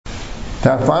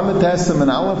Ta'afam Tessim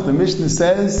and Aleph, the Mishnah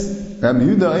says, Rabbi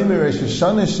Yehuda Omer Rosh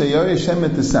Hashanah sheyoy Hashem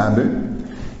et Saber.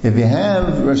 If you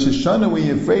have Rosh Hashanah where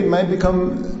you're afraid might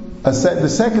become the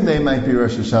second day might be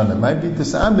Rosh Hashanah, might be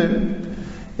Tesaber.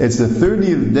 It's the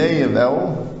 30th day of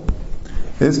El.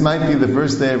 This might be the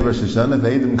first day of Rosh Hashanah if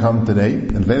Eidim come today.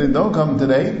 And if Eidim don't come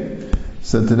today,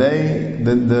 so today,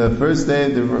 the first day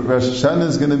of the Rosh Hashanah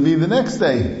is going to be the next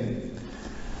day.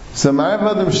 So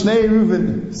Ma'arav Adam Shnei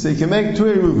Reuven. So you can make two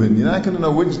Reuven. You're not going to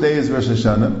know which day is Rosh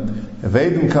Hashanah. If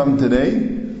Eidim come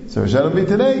today, so Rosh Hashanah will be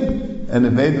today. And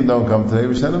if Eidim don't come today,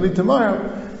 Rosh Hashanah will be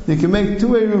tomorrow. You can make two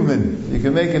Eruvin. You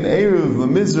can make an Eruv,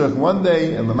 Lemizrach one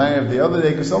day, and Lema'arav the other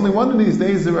day, because only one of these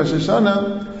days is Rosh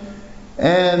Hashanah,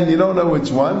 and you don't know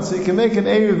which one. So you can make an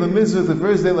Eruv, Lemizrach the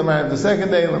first day, Lema'arav the second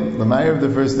day, Lema'arav the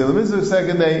first day, Lemizrach the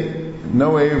second day,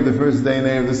 no Eruv the first day, and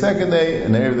Eruv the second day,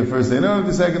 and Eruv the first day, and Eruv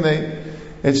the second day.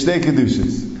 It's Shtei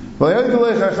Kedushas. Why don't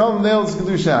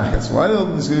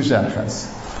this Kedusha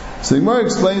Achas? So the Gemara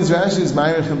explains Rashi's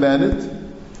Ma'arich about it.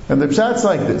 And the pshat's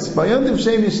like this. By Yom Tov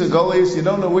Sheni Shagolis, you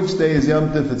don't know which day is Yom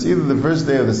Tov. It's either the first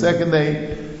day or the second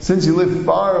day. Since you live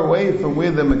far away from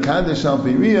where the Mekadesh al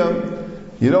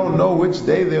Piriyah, you don't know which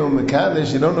day they were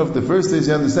Mekadesh. You don't know if the first day is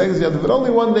Yom Tov, the second is Yom Tov, but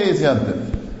only one day is Yom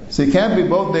Tov. So it can't be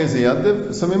both days of Yom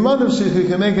Tov. So Mimanav Shich, you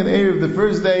can make an Erev the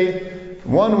first day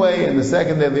one way and the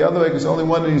second day the other way, because only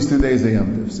one of these 2 days are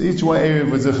Yom Tov. So each one Erev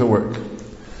would Zicha work.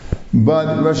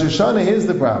 But Rosh Hashanah, here's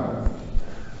the problem.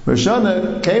 Rosh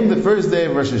Hashanah came the first day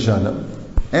of Rosh Hashanah,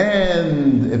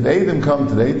 and if Eidim come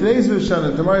today, today's Rosh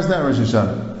Hashanah, tomorrow's not Rosh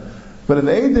Hashanah. But if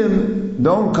Eidim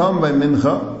don't come by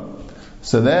Mincha,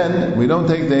 so then we don't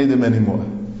take the Eidim anymore.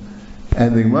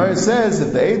 And the Gemara says,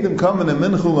 if the Eidim come in a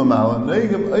Mincha L'mala,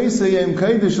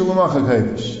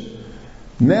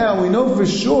 now we know for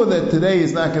sure that today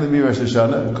is not going to be Rosh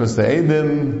Hashanah, because the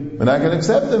Eidim, we're not going to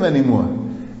accept them anymore.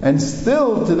 And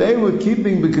still, today we're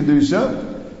keeping the Kedusha,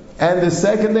 and the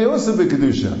second day also be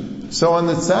Kedusha. So on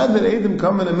the tzad that Eidim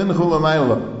come in a Mincha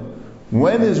L'mayla,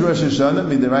 when is Rosh Hashanah?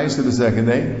 Midiraisa the second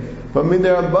day. But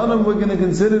Midirabanan we're going to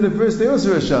consider the first day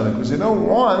also Rosh Hashanah, because you don't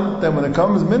want that when it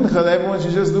comes Mincha, that everyone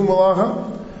should just do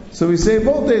Malacha. So we say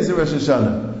both days of Rosh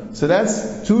Hashanah. So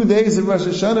that's 2 days of Rosh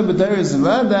Hashanah, but there is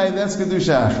Vadai, that's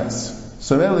Kedusha Achas.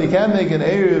 So really you can't make an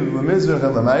Erev, Lemizrach,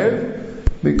 and Lemayr,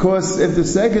 because if the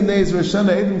second day is Rosh Hashanah,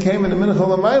 Eidim came in a Mincha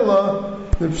L'mayla,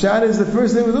 the pshat is the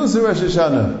first day was also Rosh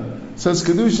Hashanah. So it's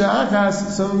Kedusha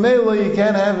Achas, so Mela you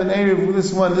can't have an Erev with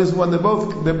this one, they're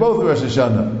both Rosh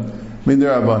Hashanah.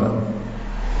 Midirabanan.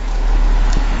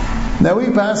 Now we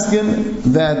paskin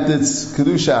that it's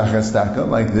Kedusha Achas taka,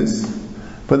 like this.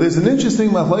 But there's an interesting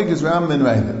machlokes Rambam and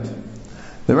Ravid.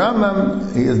 The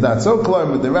Rambam is not so clear,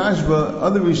 but the Rashba,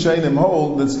 other Rishonim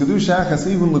hold that it's Kedusha Achas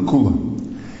even L'kula.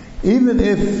 Even,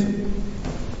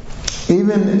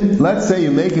 let's say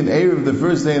you make an Erev the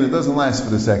first day and it doesn't last for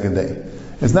the second day.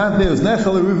 It's not there, it's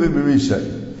Nechel Eruvi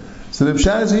B'Rishay. So the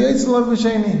Pshat is Yetzil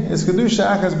Avisheni, it's Kedusha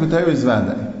Achas B'Teres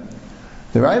Vadai.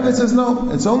 The Ravid says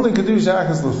no, it's only Kedusha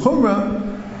Achas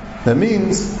L'Chumra. That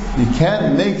means you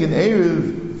can't make an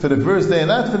Erev for the first day and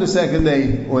not for the second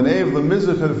day, or an Erev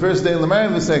L'Mizrach for the first day and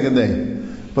L'Marav the second day.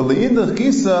 But L'Indach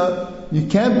Kisa, you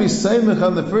can't be Seimach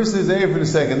on the first day's Erev for the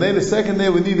second day. The second day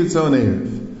would need its own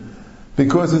Erev.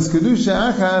 Because it's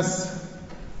Kedusha Achas,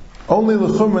 only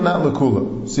L'Chumra, not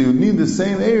L'Kula. So you need the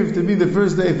same Erev to be the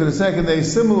first day for the second day,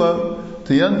 similar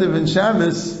to Yantiv and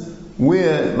Shabbos,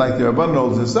 where, like the Rabban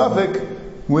holds in Suffolk,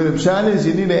 where the Pshat is,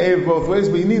 you need an Erev both ways,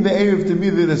 but you need the Erev to be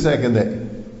there the second day.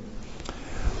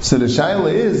 So the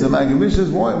Shaila is, the Maggid Mishnah is,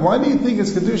 why do you think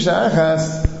it's Kedusha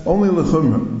Achas, only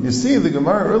L'Chumra? You see, the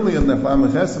Gemara earlier in the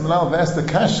Chesem and Aleph asked the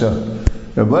Kasha.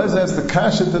 Rabbi asked the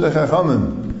Kasha to the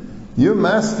Chachamim. You're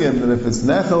masking that if it's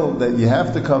Nechel, that you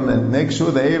have to come and make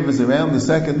sure the Erev is around the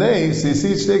second day, so you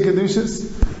see it's Shtei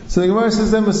Kedushas? So the Gemara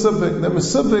says, they're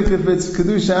Mesupik if it's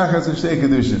Kedusha Achas or Shtei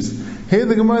Kedushas. Here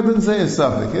the Gemara doesn't say a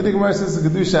Suffolk. Here the Gemara says it's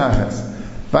Kedusha Achas.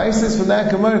 Vices from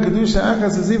that Gemara, Kedusha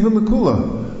Achas is even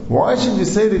L'Kula. Why should you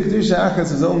say the Kedusha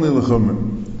Achas is only L'Chumra?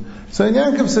 So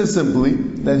Yaakov says simply,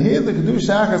 that here the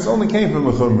Kedusha Achas only came from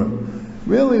L'Chumra.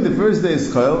 Really, the first day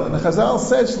is Chol, and the Chazal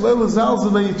said, Shlel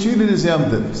Zalzah, you treat it as Yom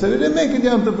Tov. So they didn't make it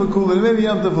Yom Tov L'Kula, they made it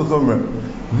Yom Tov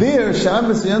L'Chumra. There,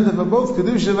 Shabbos and Yom Tov are both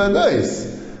Kedusha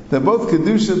V'Adais. They're both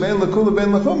Kedusha Bein L'Kula,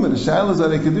 Bein L'Chumra. The Shailas are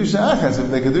the Kedusha Achas. If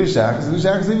they're Kedusha Achas is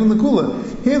even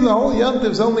L'Kula. Here, the whole Yom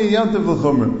Tov is only Yom Tov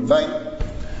L'Chumra. Fine.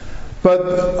 But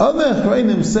other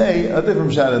Chreinim say a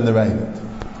different shot in the right.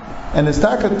 And it's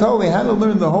Taka told how to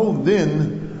learn the whole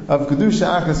din of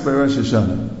Kedusha Achas by Rosh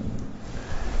Hashanah.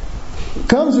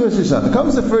 Comes Rosh Hashanah,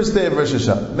 comes the first day of Rosh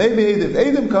Hashanah. Maybe if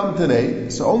Eidim come today,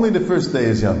 so only the first day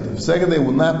is Yom Tov. Second day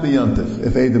will not be Yom Tov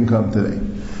if Eidim come today.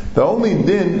 The only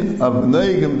din of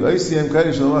Noigim Oisiyam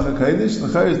Kodesh L'Macha Kodesh, the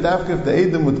Chayr is Dafka if the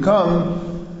Eidim would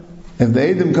come, if the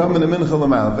Eidim come in the Mincha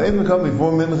L'Mal. If the Eidim come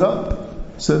before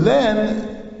Mincha, so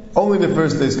then only the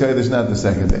first day's Kodesh, not the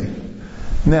second day.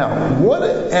 Now, what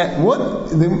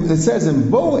it says in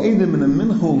Bo Eidim in the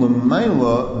Mincha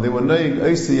L'Mayla, they were Noig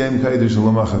Oisiyam Kodesh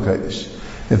L'Macha Kodesh.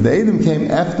 If the Eidim came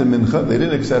after Mincha, they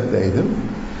didn't accept the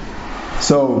Eidim.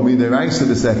 So, midiraisa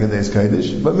the second day's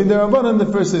Kodesh, but midirabanan the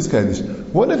first day's Kodesh.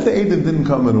 What if the Eidim didn't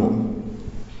come at all?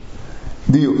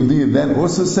 Do you then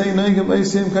also say Noigim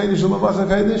Oisiyam Kodesh L'Macha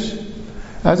Kodesh?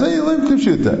 As I learn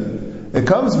Kupshuta, it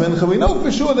comes Mincha, we know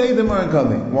for sure the Eidim aren't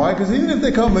coming. Why? Because even if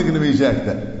they come, we're going to reject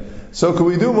them. So can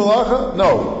we do Malacha?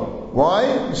 No.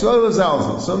 Why? Shalom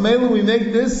Zalzal. So mainly we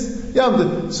make this Yom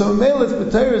Tov. So mainly it's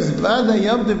B'Teres Vada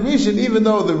Yom Tov Rishon, even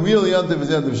though the real Yom Tov is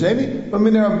Yom Tov Sheni, but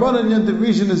Minarabanan Yom Tov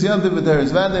Rishon is Yom Tov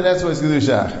B'Teres Vada, and that's why it's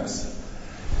Kedusha Achas.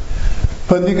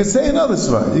 But you could say another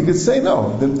svar. You could say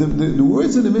no. The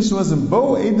words of the Mishnah wasn't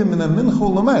Bo Eidim in a Mincha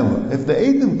L'Mayla. If the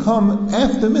Eidim come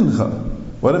after Mincha,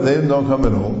 what if the Eidim don't come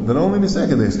at all? Then only the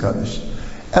second day is Kaddish.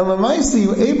 And Lamaisi,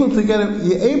 you're able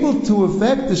to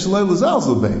affect the Shalei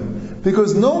L'Zalzal Bey.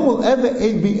 Because no one will ever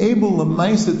be able to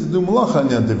do Malacha on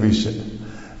Yom Tov Rishon.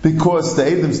 Because the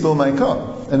Eidim still might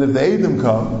come. And if the Eidim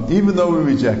come, even though we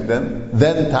reject them,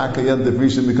 then Taka Yom Tov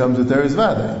Rishon becomes a Teres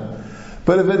Vada.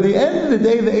 But if at the end of the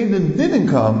day the Eidim didn't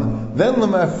come, then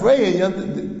Lamafreya,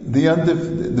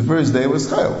 the first day was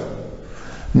Chayil.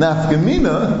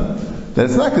 Nafkamina,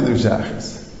 that's not Kedusha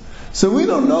Achas. So we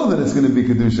don't know that it's going to be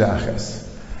Kedusha Achas.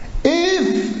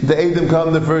 If the Eidim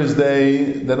come the first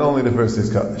day, then only the first day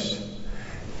is Kaddish.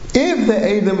 If the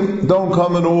Eidim don't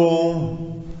come at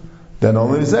all, then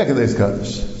only the second day is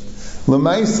Kaddish.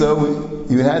 L'maisa,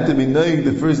 you had to be knowing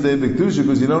the first day of Kedusha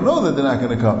because you don't know that they're not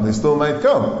going to come. They still might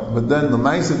come. But then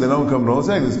L'maisa, if they don't come at all, the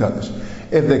second day is Kaddish.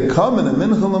 If they come in a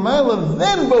Mincha L'mayla,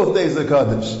 then both days are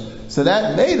Kaddish. So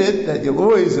that made it that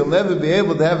you'll never be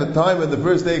able to have a time when the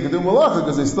first day you can do Malacha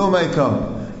because they still might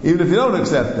come. Even if you don't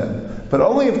accept them. But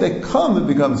only if they come it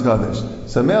becomes Kaddish.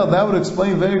 So that would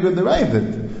explain very good the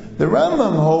Ravid. The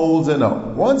Rambam holds and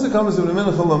no. Once it comes to the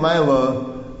Mincha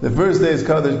L'mayla, the first day is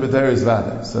Kaddish B'Teres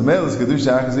Vada. So is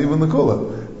Kedusha Achas even the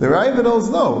Kula. The Ravid holds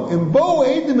no. In Bo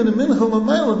Eidim in the Mincha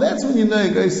L'mayla, that's when you know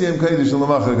Oisiyam Kodesh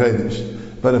L'Macha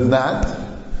Kodesh. But if not,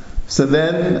 so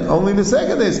then only the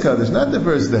second day is Kaddish, not the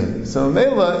first day. So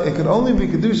Mela, it could only be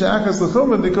Kedusha Achas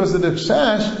L'Chumrah because of the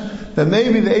Chash that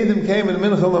maybe the Eidim came in the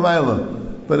Mincha L'mayla.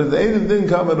 But if the Eidim didn't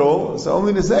come at all, so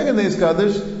only the second day is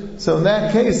Kaddish, so in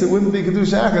that case it wouldn't be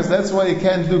Kedusha Achas. That's why you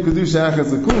can't do Kedusha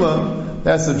Achas L'Kula.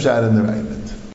 That's the pshat in the right.